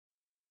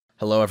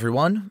Hello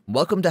everyone,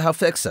 welcome to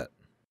How-FixIT.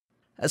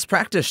 As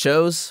practice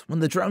shows, when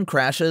the drone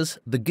crashes,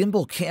 the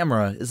gimbal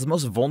camera is the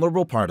most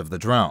vulnerable part of the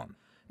drone.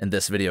 In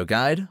this video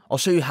guide, I'll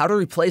show you how to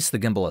replace the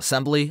gimbal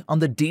assembly on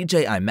the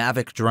DJI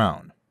Mavic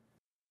drone.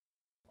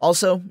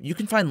 Also, you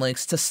can find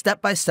links to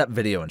step-by-step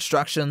video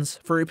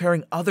instructions for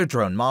repairing other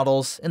drone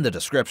models in the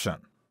description.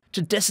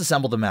 To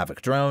disassemble the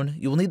Mavic drone,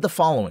 you will need the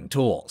following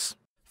tools: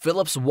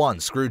 Phillips 1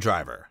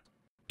 screwdriver,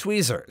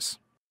 tweezers,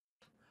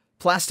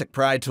 plastic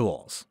pry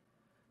tools,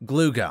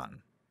 glue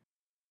gun.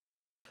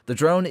 The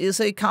drone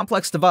is a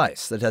complex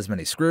device that has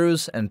many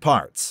screws and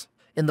parts.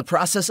 In the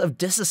process of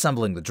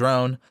disassembling the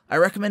drone, I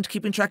recommend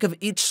keeping track of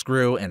each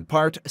screw and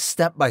part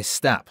step by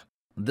step.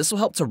 This will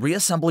help to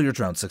reassemble your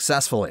drone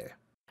successfully.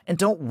 And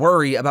don't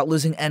worry about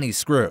losing any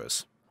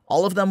screws.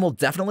 All of them will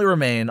definitely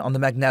remain on the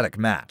magnetic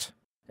mat.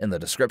 In the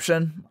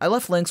description, I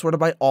left links where to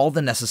buy all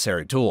the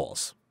necessary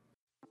tools.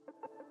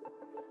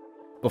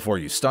 Before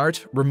you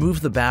start,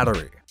 remove the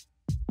battery.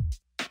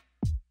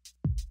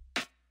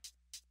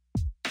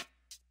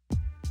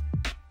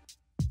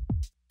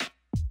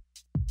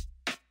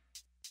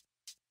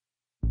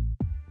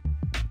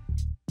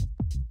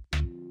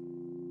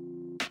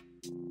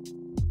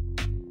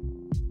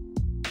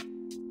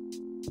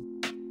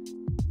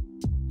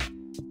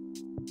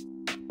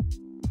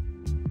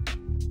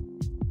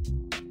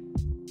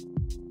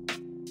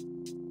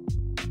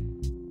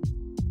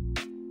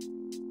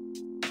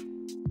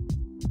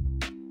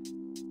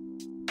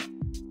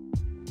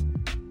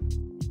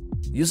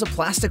 Use a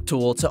plastic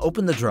tool to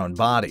open the drone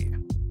body.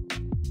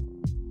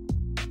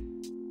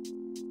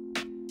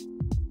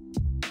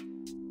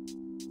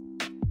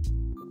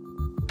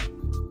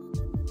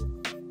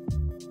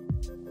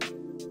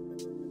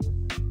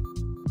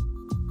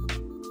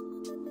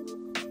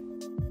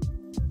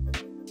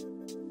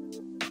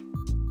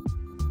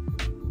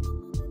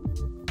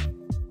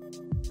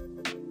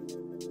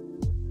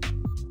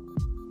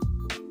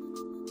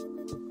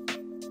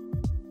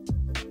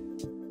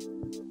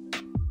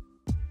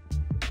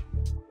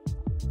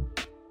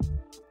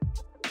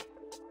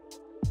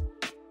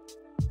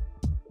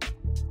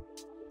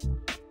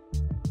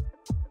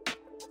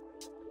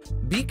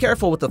 Be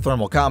careful with the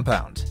thermal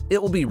compound.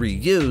 It will be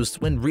reused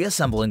when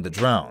reassembling the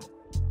drone.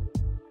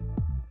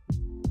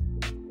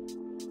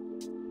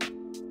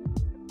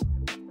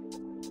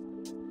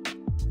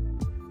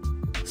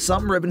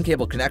 Some ribbon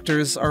cable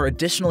connectors are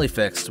additionally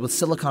fixed with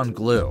silicone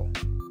glue.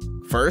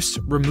 First,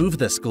 remove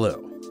this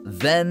glue.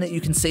 Then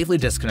you can safely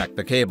disconnect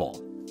the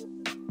cable.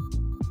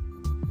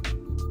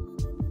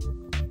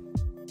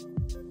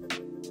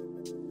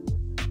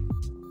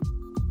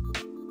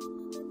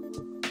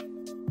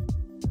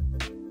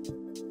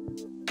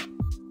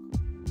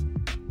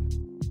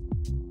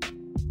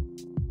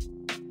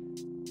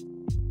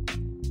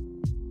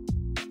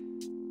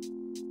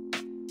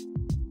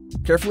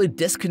 Carefully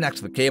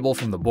disconnect the cable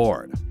from the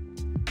board.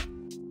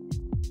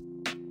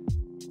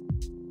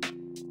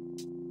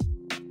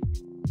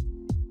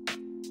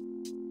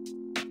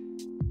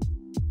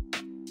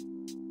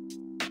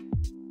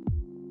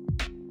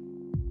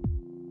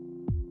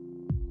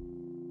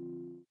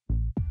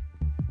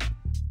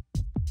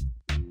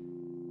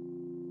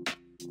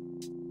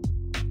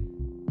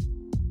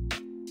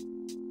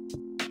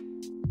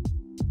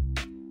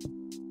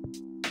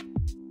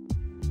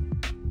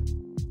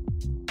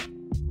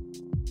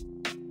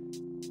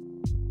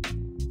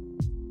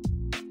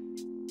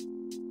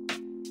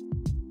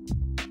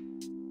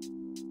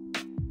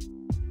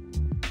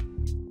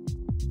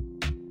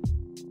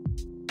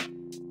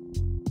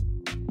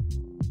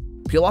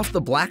 Peel off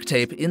the black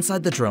tape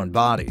inside the drone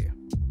body.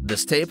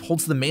 This tape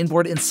holds the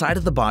mainboard inside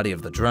of the body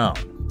of the drone.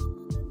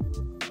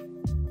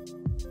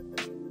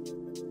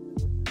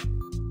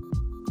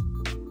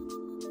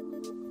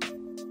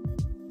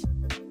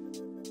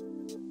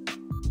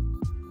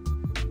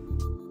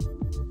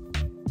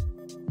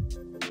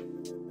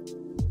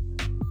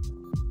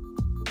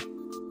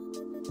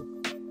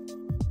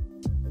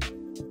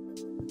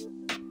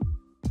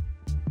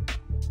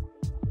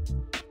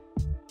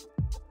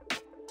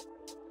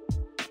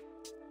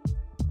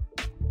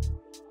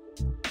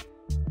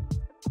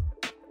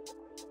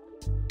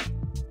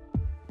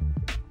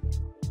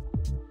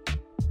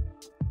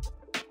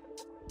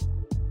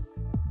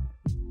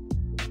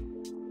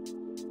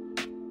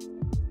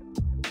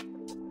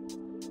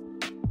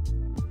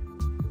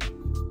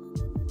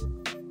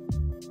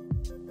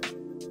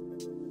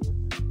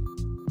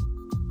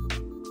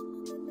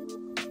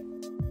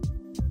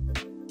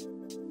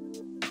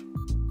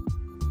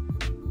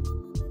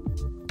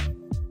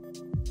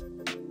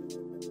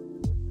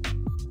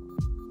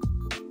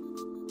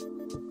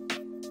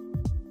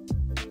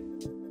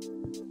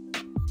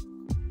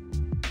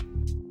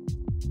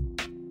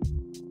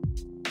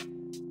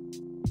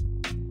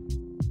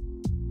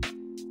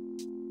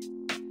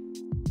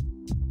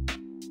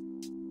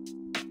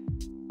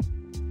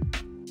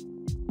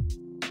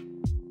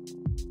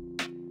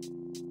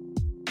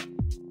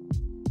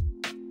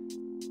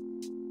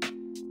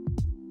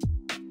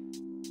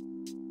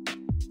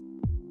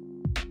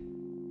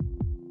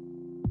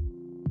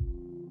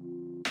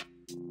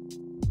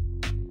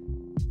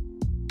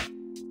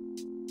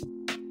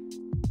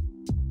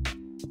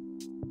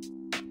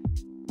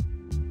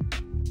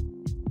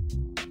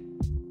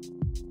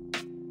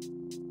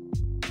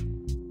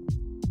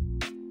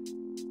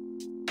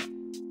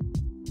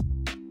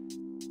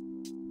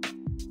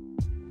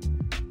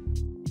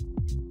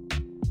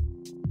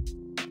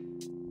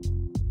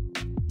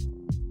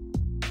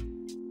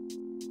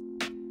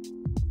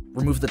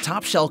 remove the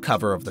top shell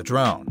cover of the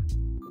drone.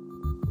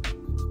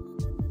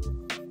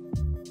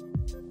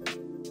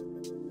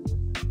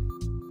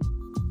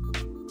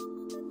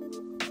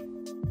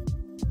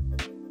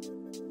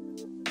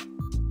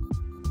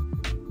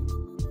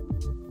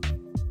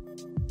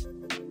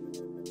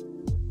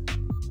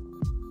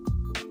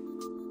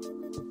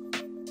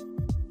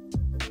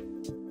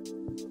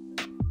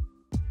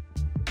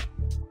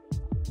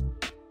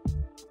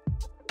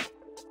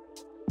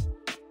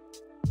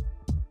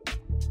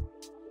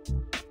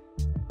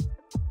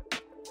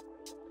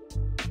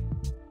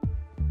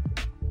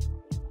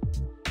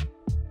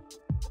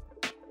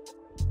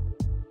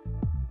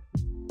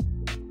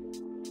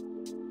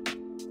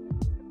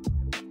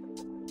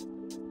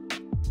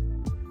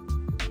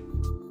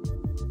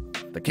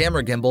 The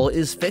camera gimbal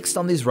is fixed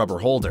on these rubber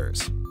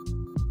holders.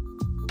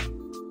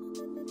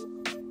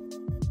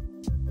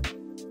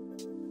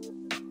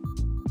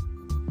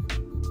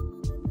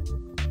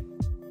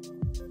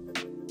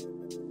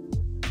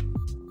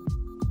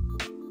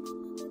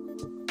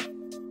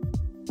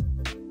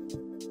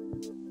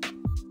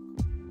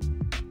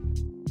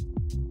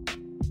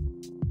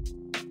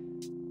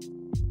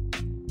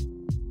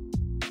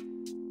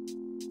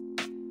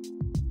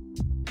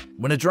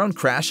 When a drone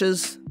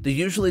crashes, the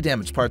usually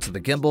damaged parts of the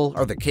gimbal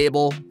are the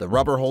cable, the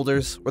rubber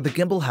holders, or the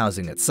gimbal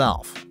housing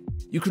itself.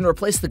 You can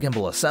replace the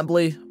gimbal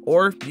assembly,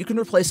 or you can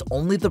replace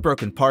only the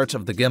broken part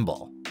of the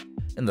gimbal.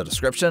 In the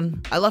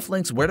description, I left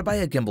links where to buy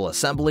a gimbal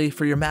assembly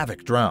for your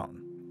Mavic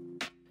drone.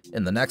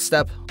 In the next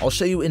step, I'll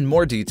show you in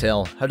more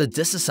detail how to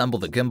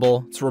disassemble the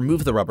gimbal to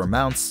remove the rubber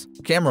mounts,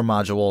 camera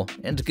module,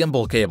 and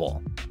gimbal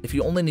cable, if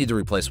you only need to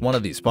replace one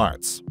of these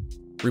parts.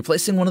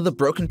 Replacing one of the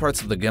broken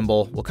parts of the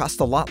gimbal will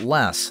cost a lot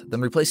less than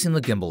replacing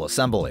the gimbal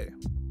assembly.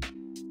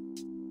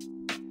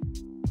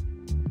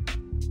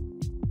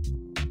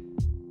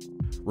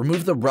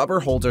 Remove the rubber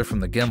holder from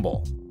the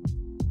gimbal.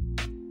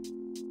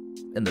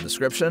 In the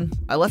description,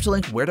 I left a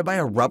link where to buy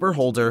a rubber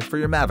holder for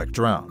your Mavic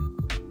drone.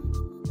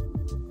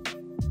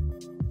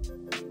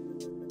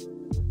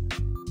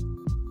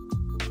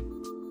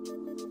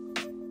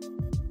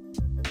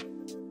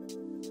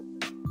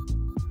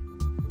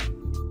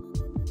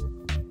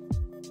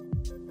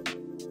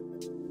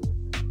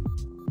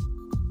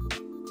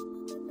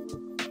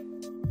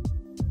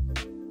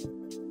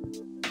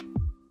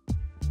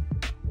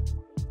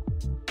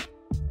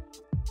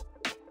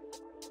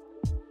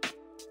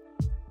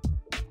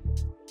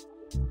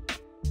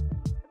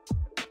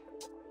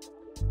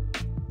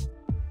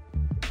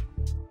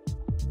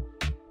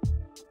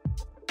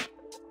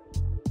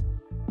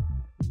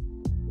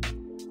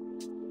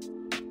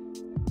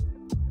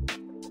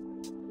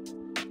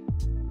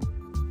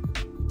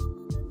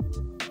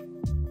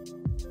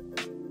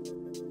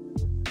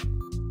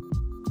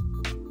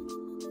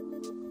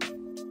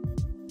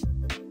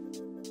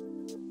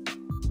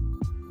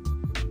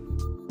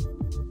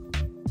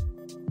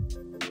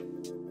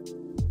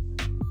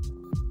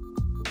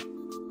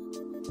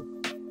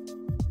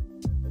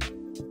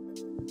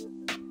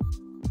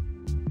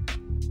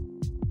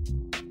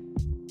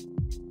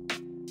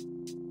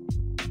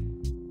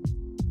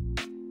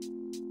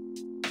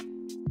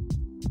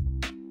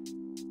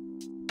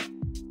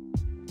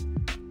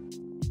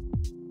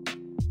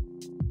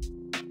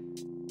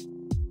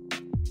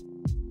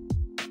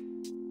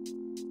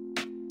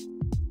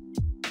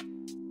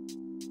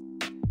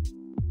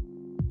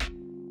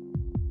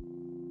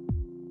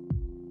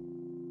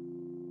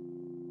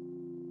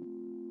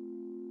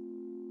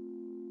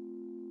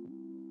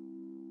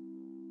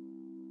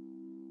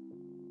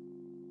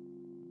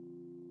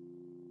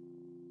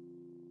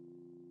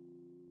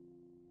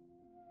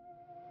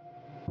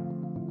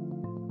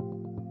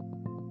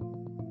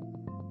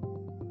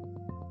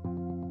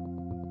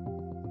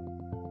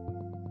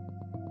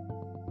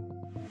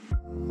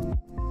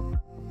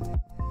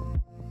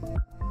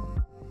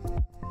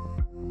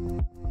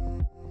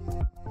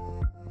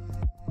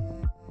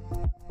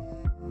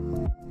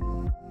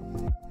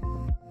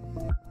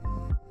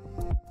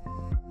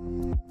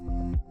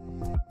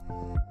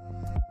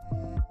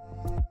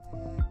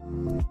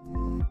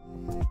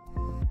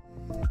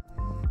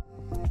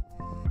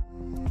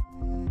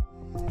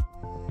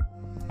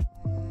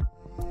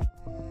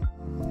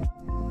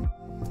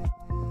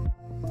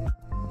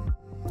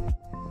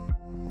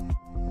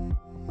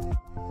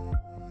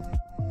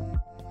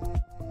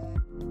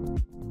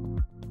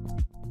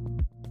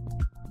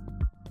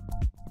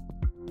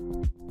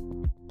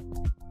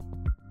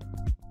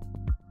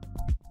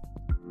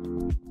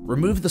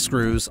 Remove the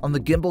screws on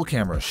the gimbal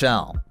camera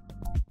shell.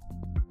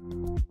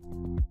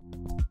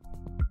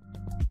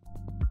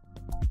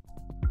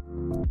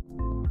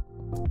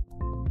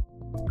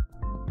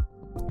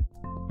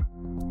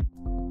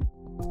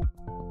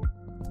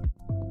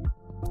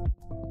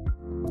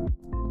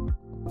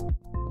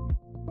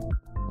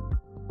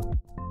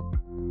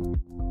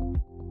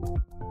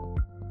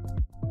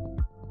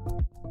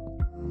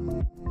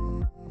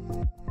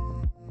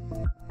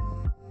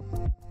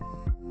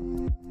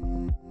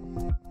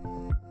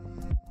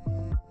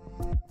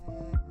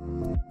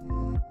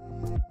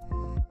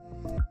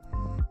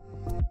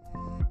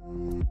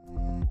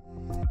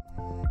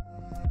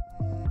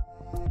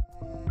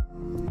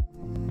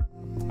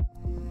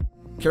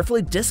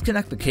 carefully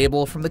disconnect the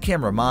cable from the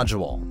camera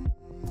module.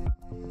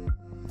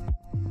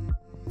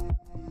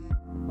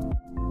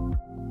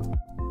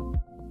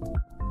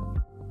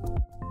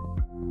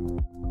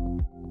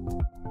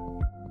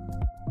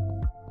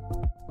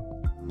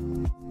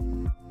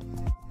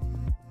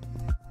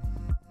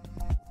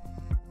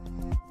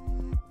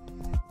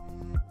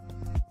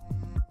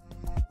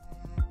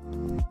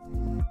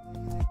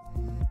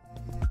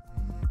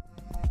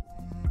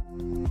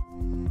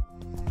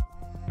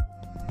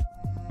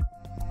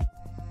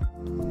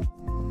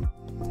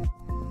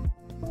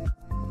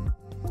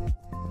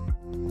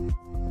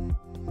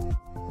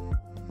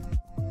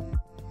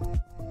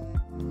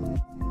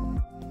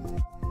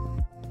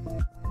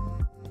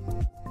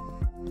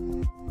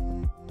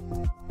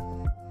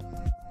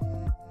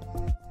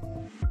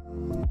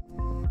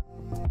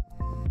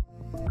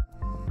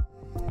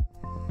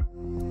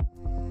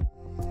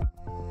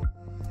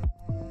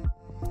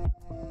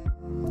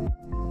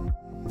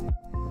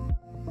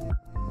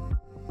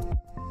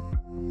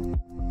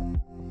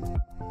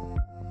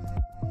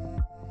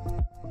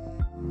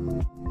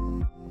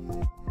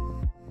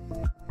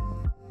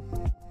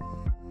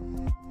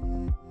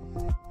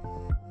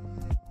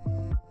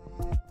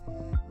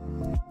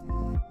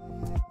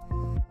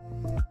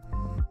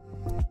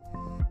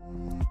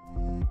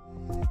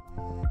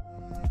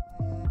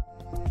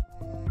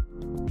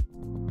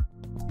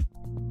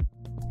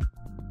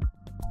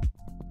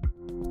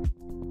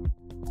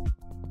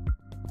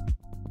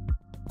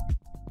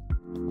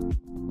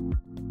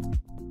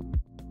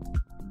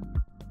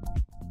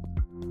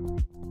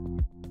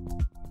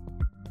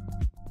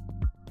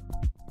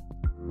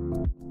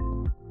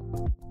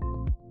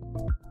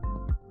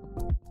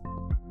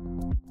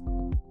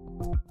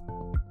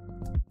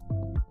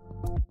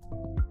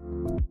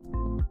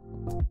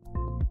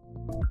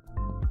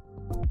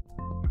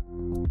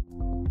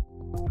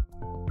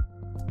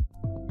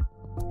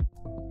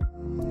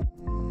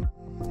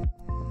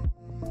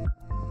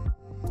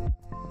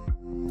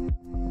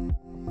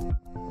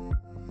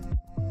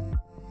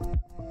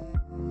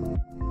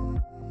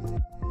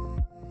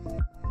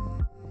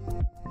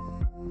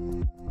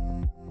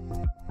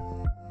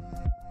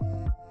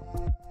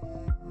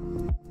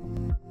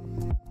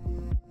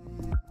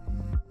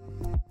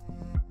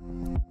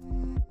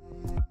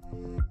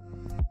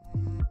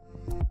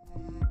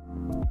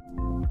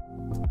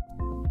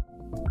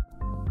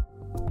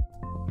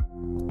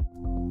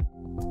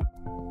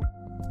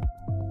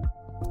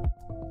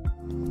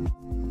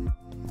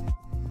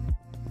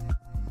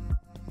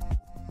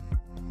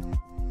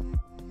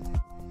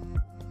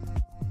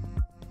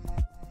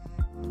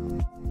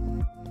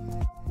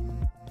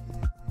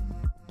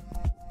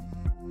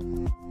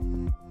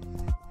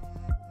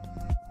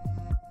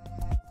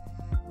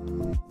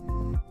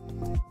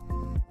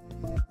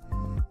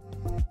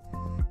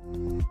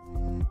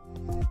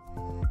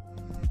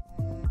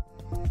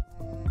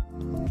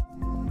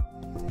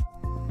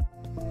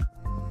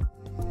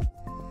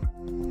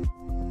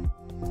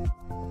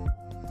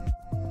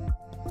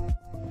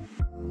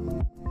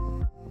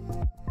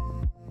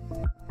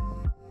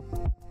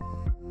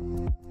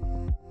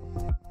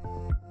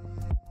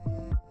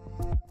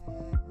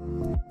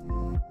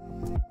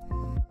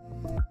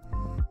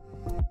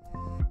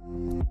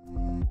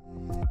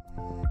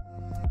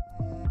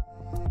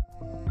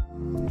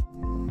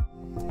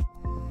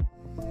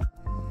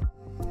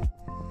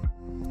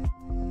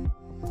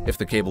 If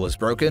the cable is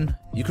broken,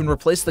 you can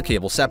replace the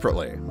cable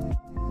separately.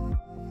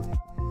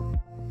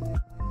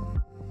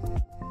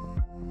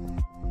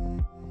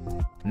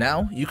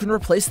 Now, you can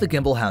replace the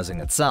gimbal housing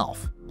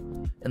itself.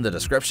 In the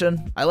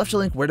description, I left a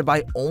link where to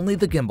buy only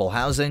the gimbal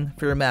housing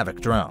for your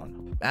Mavic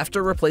drone.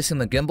 After replacing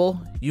the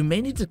gimbal, you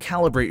may need to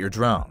calibrate your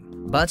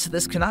drone, but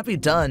this cannot be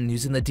done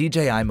using the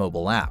DJI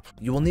mobile app.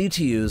 You will need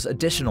to use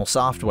additional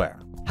software.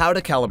 How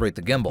to calibrate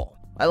the gimbal.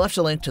 I left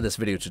a link to this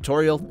video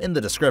tutorial in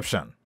the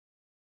description.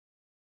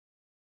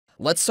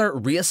 Let's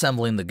start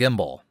reassembling the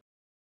gimbal.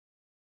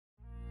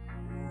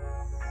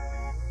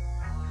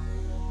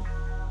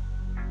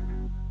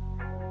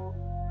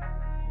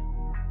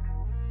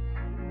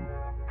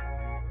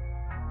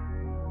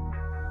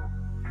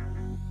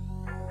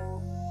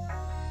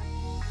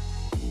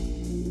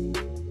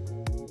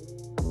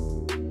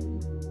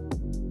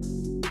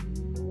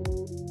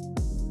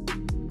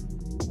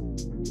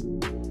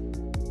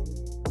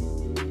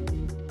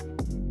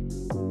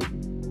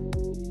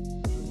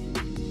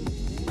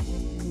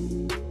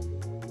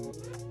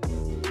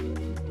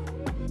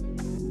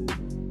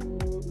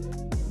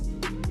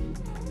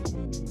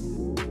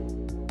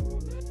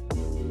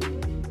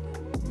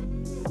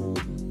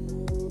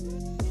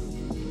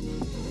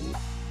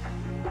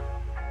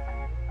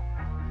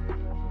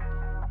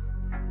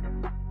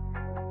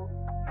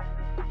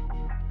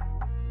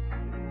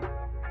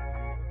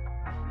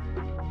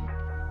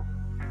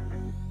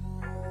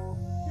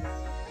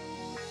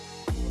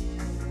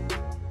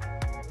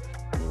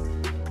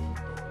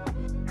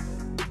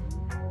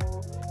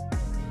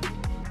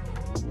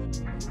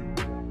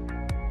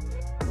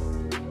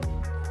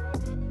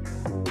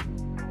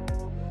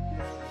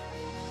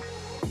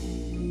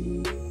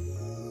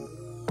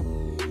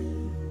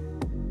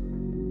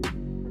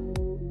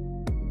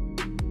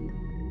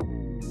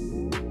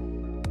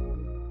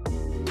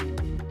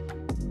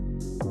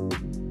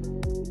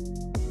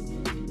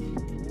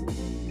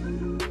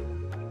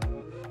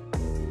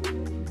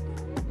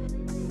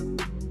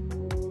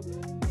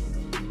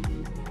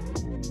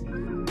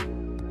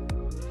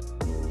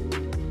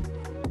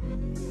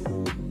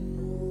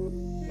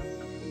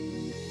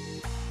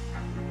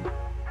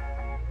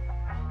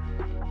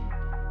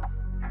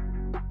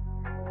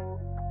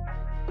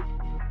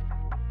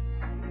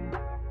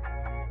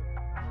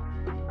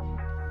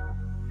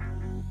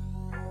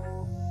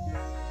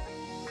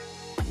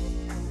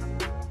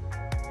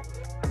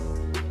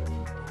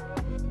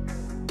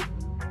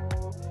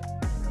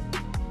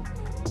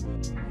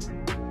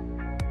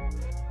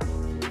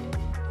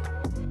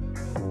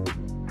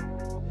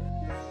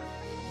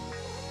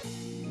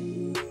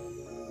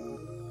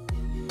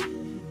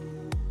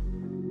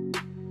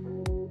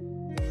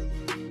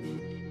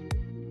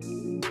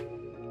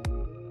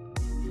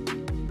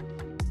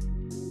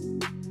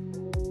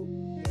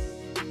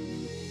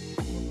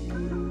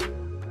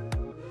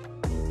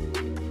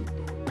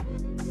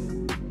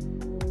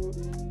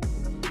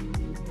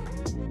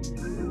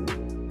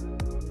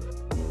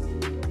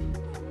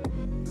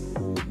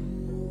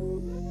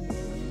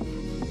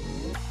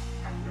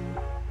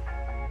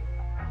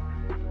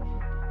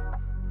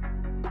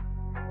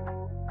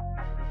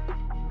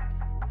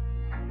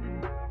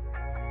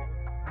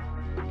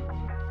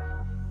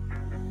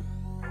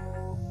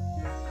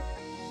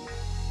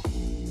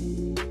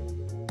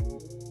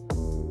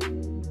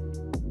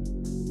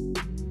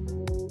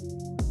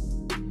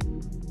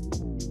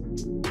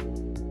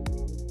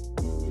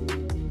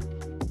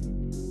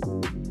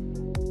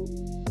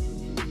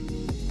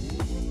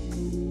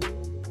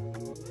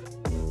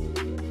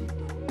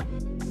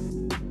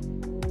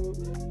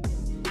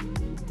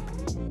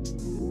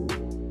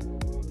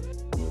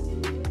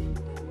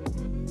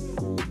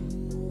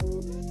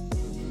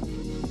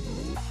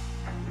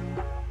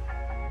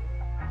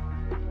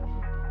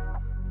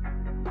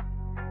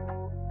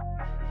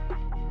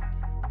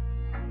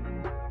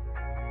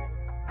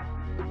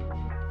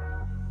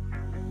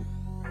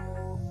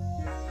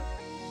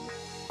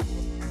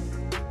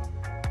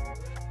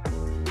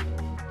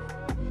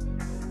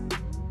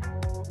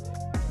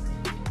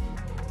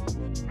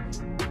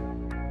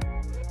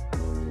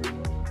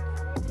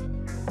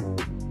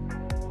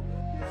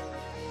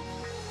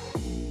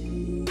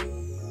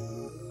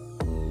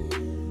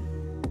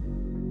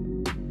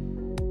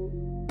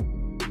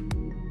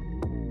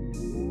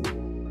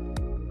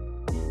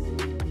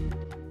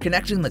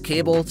 Connecting the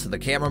cable to the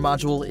camera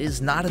module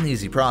is not an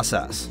easy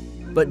process,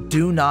 but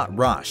do not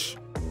rush.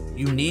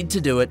 You need to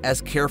do it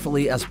as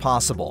carefully as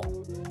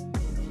possible.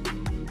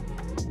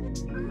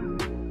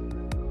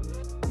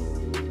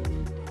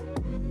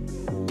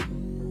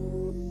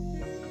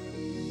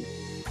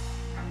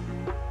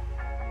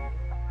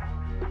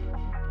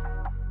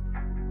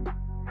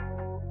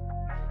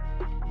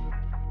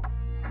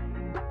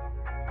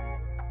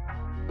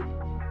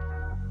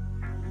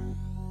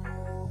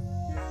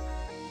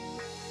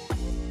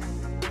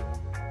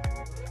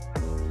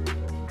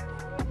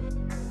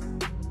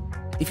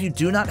 If you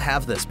do not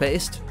have this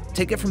paste,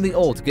 take it from the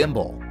old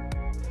gimbal.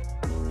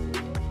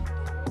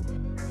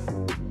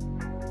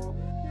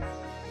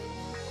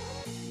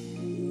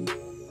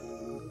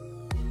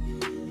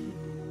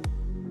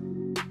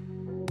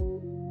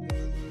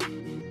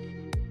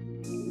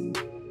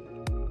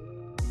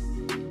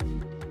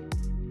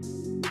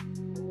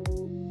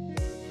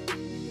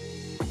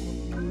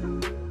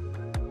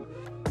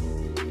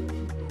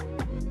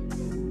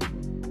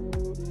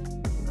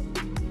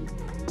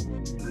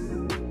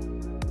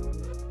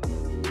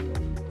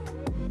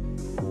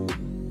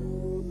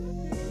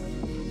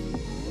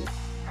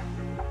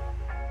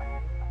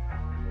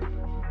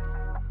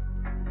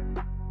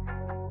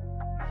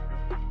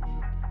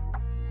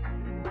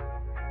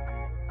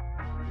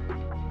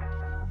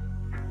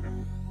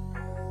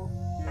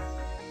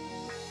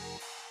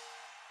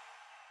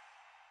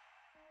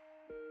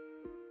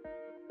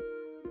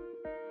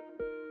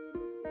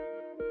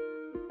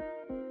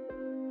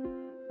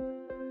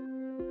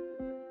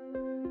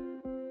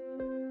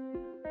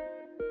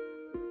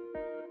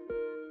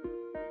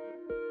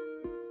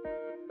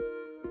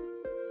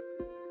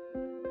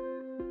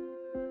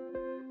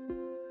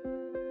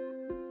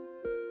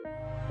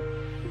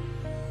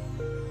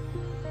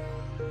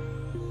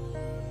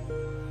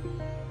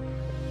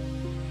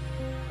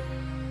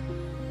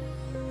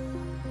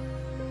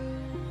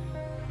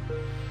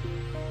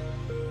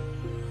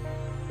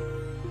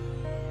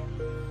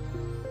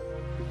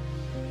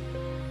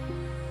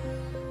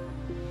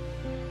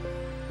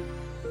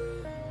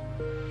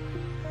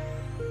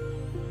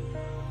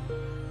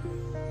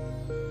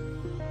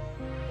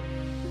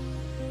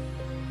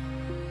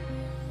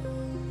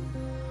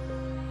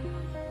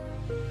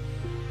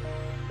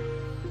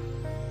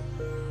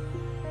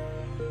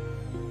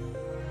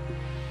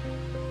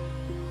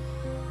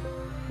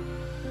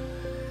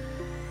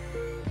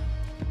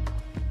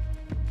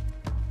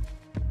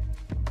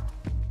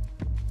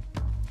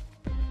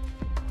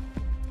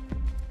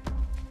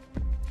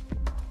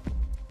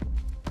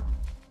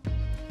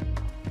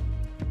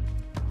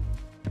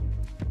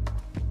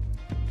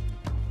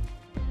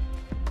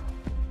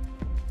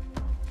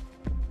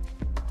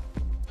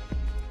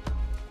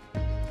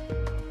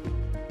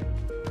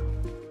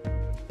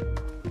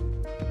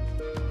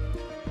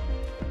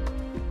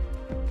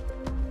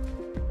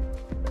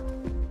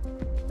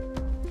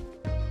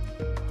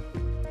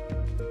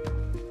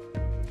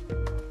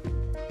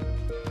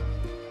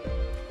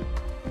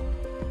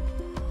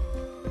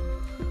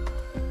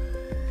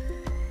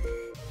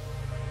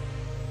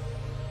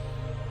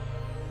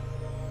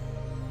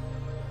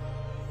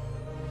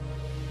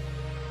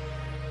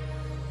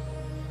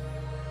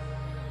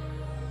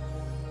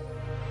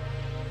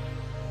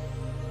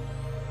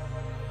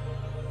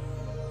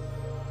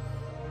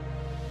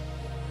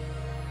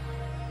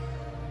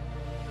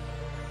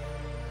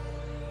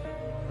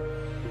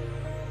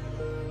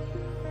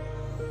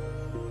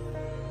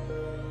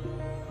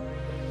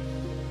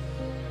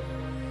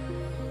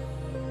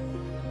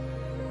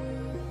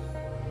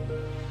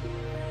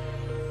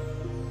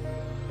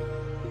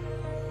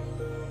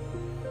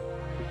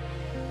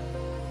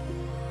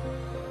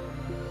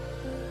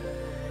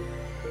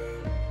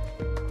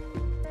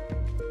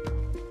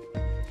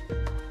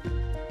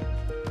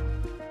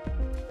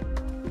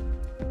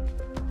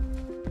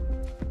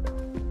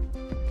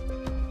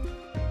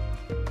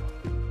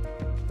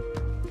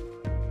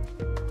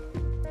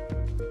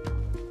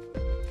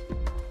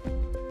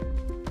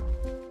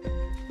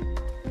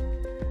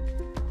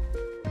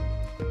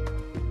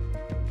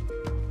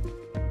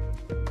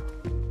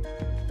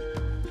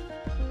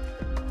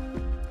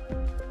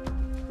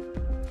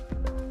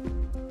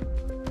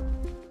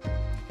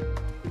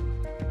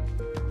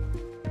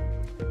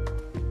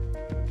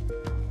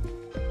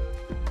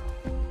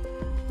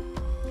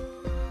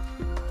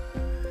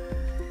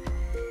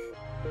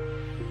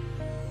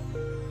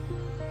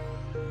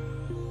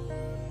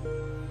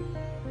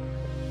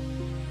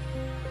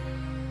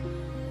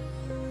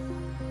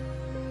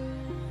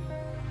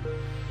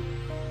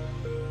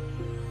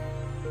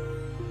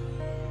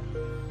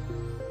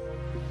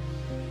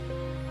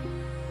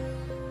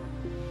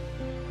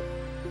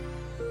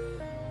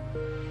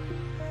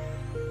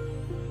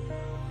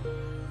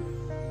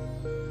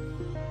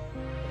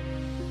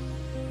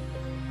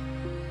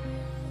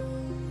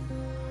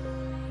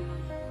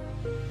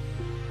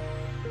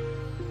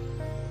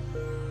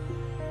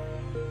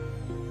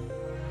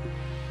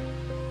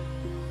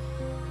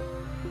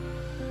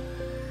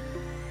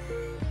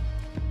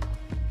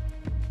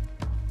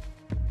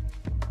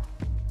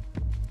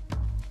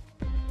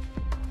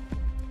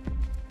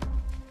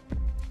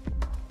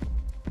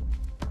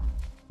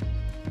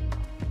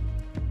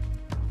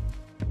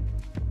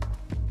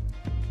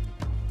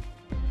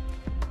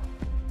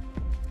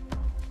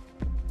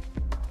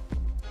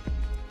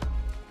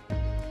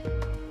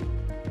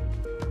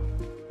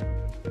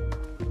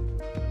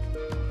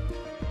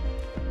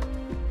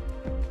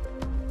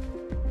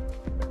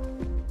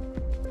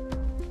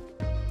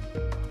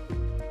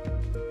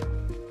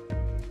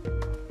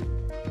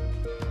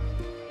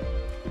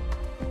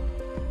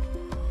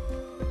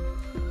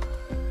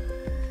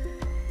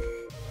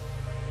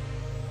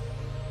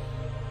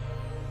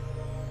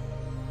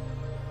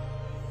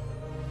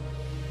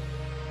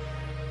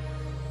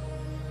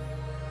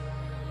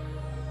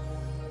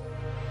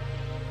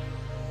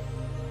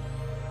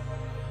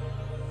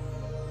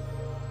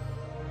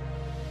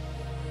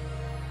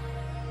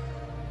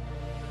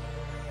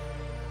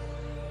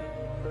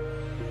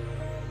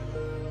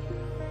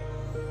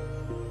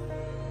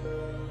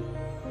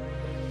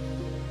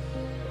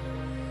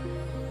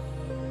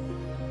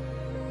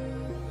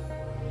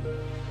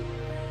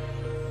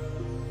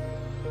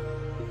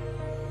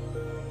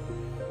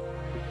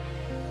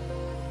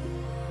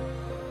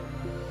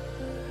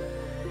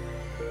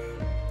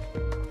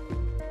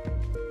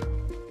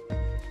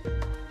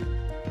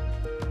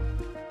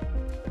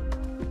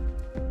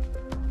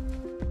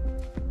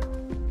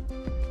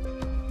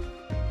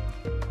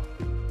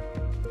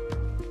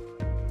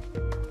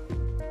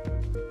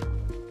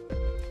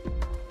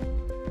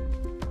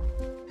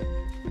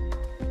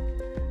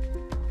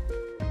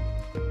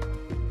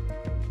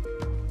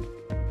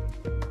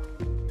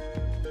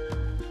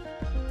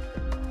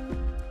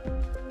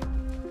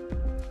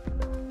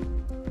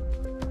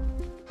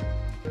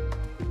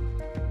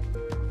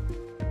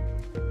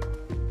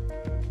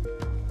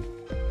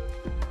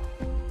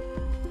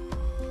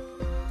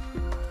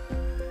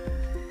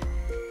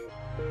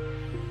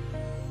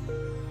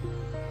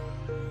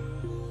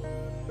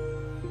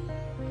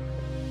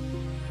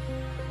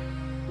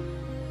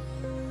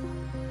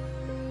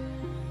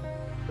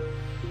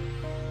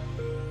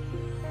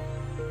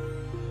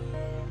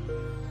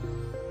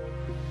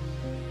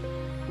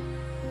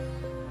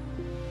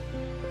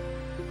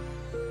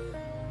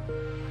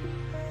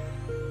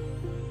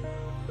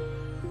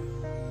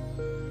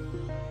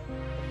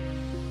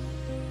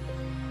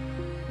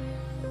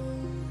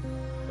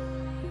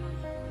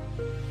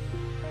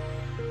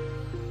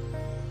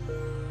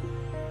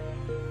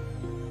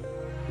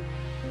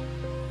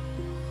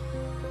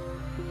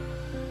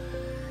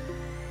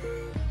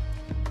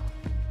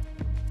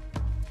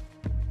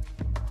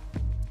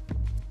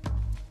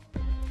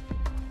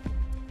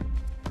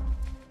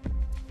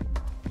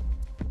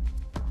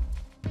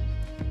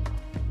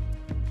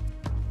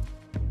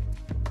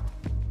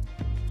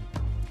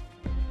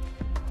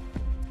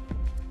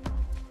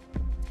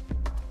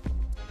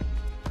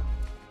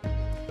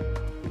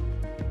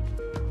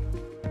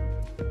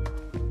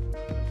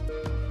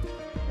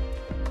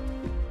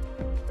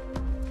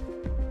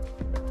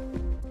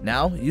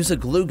 Now, use a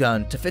glue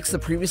gun to fix the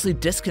previously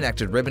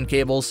disconnected ribbon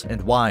cables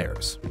and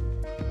wires.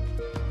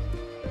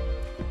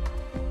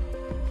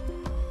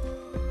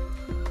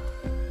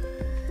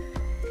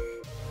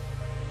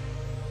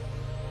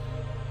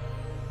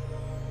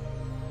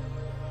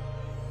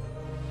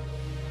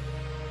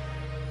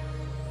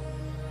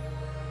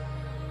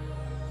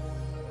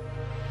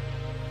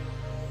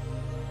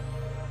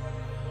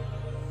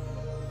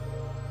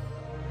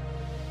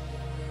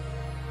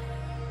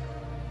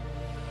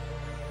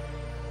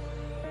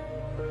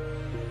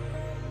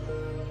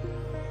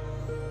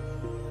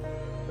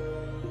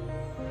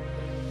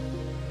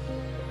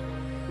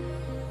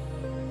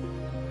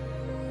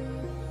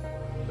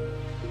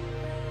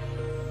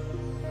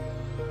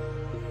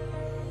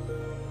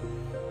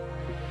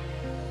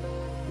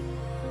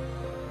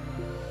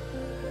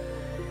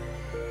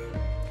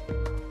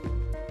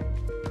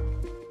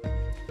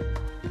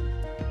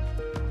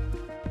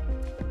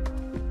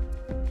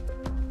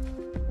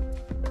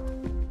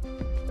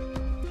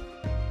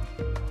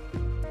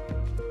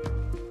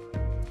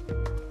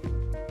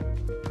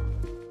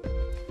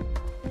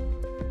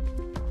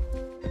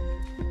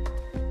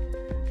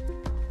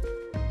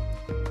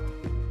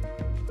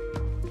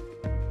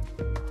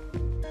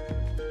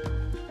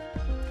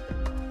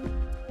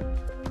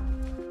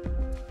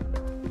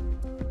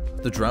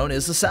 The drone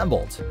is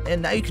assembled,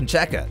 and now you can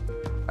check it.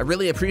 I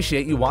really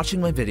appreciate you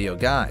watching my video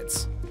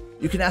guides.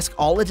 You can ask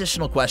all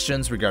additional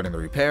questions regarding the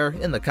repair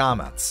in the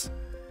comments.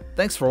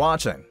 Thanks for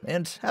watching,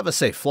 and have a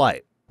safe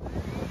flight.